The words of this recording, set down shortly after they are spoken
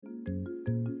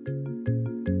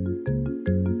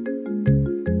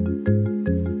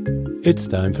It's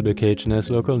time for the KHNS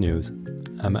Local News.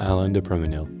 I'm Alan de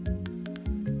Promenil.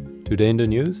 Today in the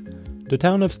news, the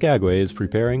town of Skagway is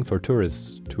preparing for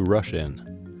tourists to rush in.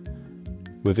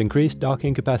 With increased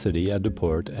docking capacity at the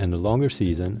port and a longer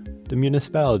season, the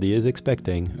municipality is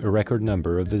expecting a record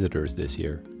number of visitors this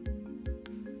year.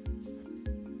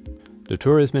 The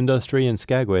tourism industry in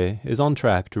Skagway is on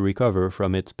track to recover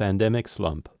from its pandemic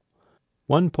slump.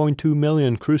 1.2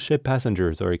 million cruise ship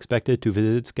passengers are expected to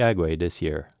visit Skagway this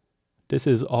year. This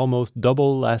is almost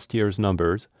double last year's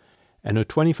numbers and a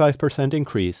 25%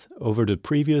 increase over the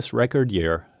previous record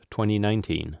year,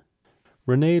 2019.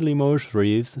 Renee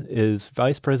Limoges-Reeves is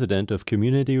Vice President of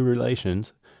Community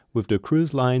Relations with the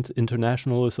Cruise Lines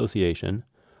International Association,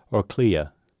 or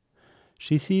CLIA.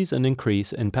 She sees an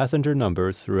increase in passenger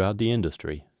numbers throughout the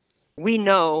industry. We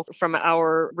know from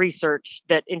our research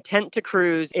that intent to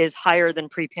cruise is higher than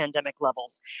pre-pandemic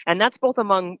levels. And that's both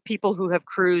among people who have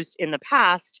cruised in the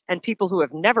past and people who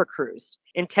have never cruised.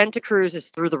 Intent to cruise is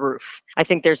through the roof. I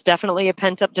think there's definitely a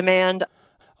pent-up demand.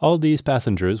 All these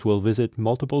passengers will visit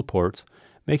multiple ports,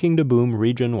 making the boom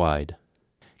region-wide.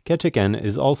 Ketchikan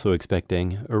is also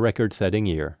expecting a record-setting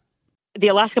year. The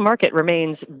Alaska market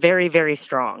remains very, very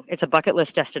strong. It's a bucket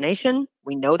list destination.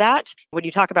 We know that. When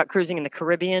you talk about cruising in the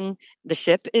Caribbean, the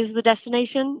ship is the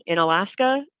destination. In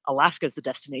Alaska, Alaska's the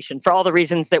destination for all the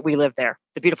reasons that we live there.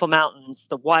 The beautiful mountains,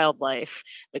 the wildlife,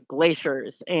 the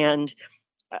glaciers. And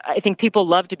I think people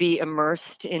love to be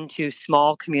immersed into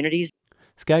small communities.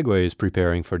 Skagway is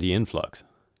preparing for the influx.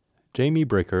 Jamie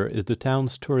Bricker is the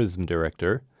town's tourism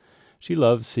director. She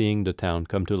loves seeing the town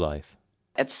come to life.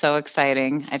 It's so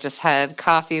exciting. I just had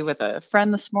coffee with a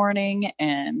friend this morning,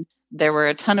 and there were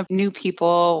a ton of new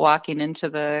people walking into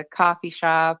the coffee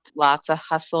shop, lots of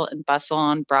hustle and bustle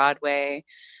on Broadway.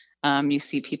 You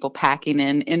see people packing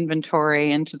in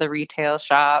inventory into the retail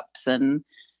shops and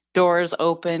doors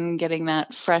open, getting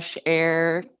that fresh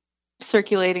air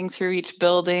circulating through each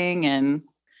building, and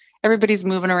everybody's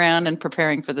moving around and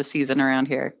preparing for the season around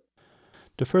here.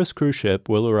 The first cruise ship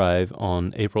will arrive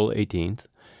on April 18th.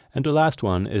 And the last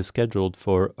one is scheduled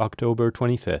for October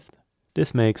 25th.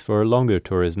 This makes for a longer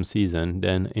tourism season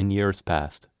than in years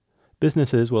past.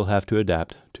 Businesses will have to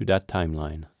adapt to that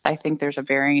timeline. I think there's a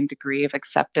varying degree of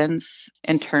acceptance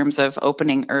in terms of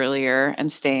opening earlier and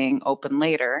staying open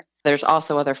later. There's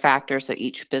also other factors that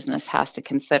each business has to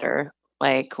consider,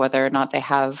 like whether or not they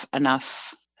have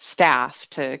enough staff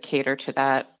to cater to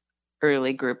that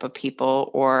early group of people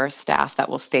or staff that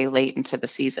will stay late into the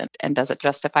season, and does it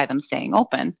justify them staying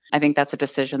open? I think that's a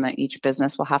decision that each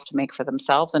business will have to make for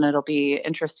themselves, and it'll be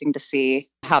interesting to see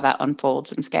how that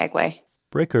unfolds in Skagway.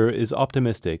 Bricker is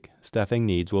optimistic staffing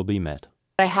needs will be met.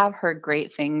 I have heard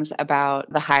great things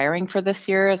about the hiring for this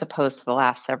year as opposed to the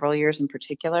last several years in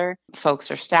particular. Folks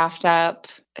are staffed up.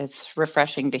 It's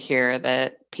refreshing to hear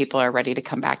that people are ready to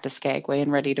come back to Skagway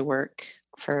and ready to work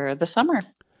for the summer.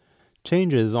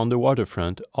 Changes on the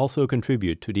waterfront also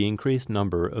contribute to the increased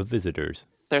number of visitors.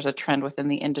 There's a trend within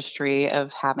the industry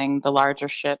of having the larger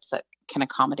ships that can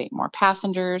accommodate more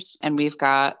passengers. And we've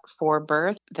got 4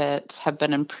 berths that have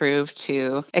been improved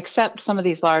to accept some of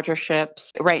these larger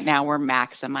ships. Right now, we're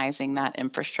maximizing that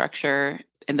infrastructure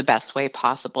in the best way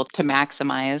possible to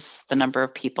maximize the number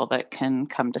of people that can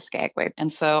come to Skagway.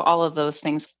 And so all of those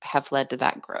things have led to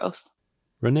that growth.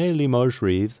 Renee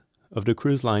Limoges-Reeves of the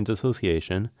Cruise Lines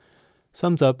Association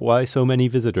sums up why so many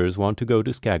visitors want to go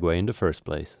to Skagway in the first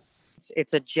place.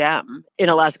 It's a gem in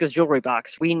Alaska's jewelry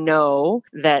box. We know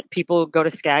that people go to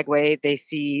Skagway, they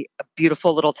see a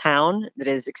beautiful little town that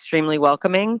is extremely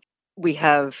welcoming. We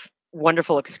have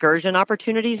wonderful excursion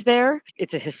opportunities there.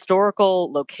 It's a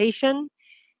historical location,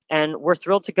 and we're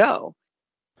thrilled to go.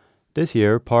 This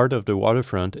year, part of the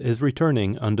waterfront is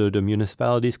returning under the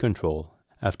municipality's control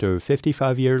after a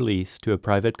 55-year lease to a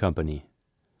private company.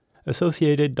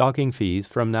 Associated docking fees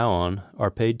from now on are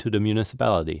paid to the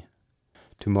municipality.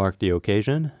 To mark the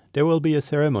occasion, there will be a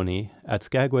ceremony at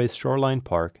Skagway's Shoreline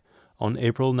Park on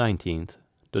April 19th,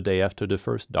 the day after the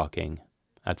first docking,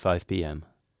 at 5 p.m.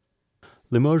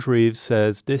 Limoges-Reeves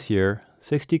says this year,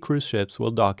 60 cruise ships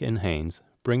will dock in Haines,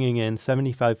 bringing in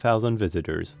 75,000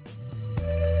 visitors.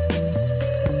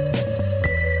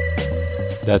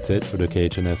 That's it for the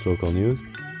KHNS Local News.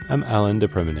 I'm Alan de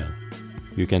Promenil.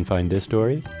 You can find this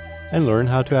story and learn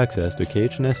how to access the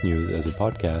KHNS News as a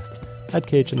podcast at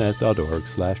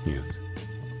khns.org/news.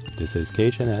 This is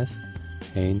KHNS,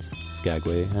 Haines,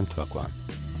 Skagway, and Klukwan.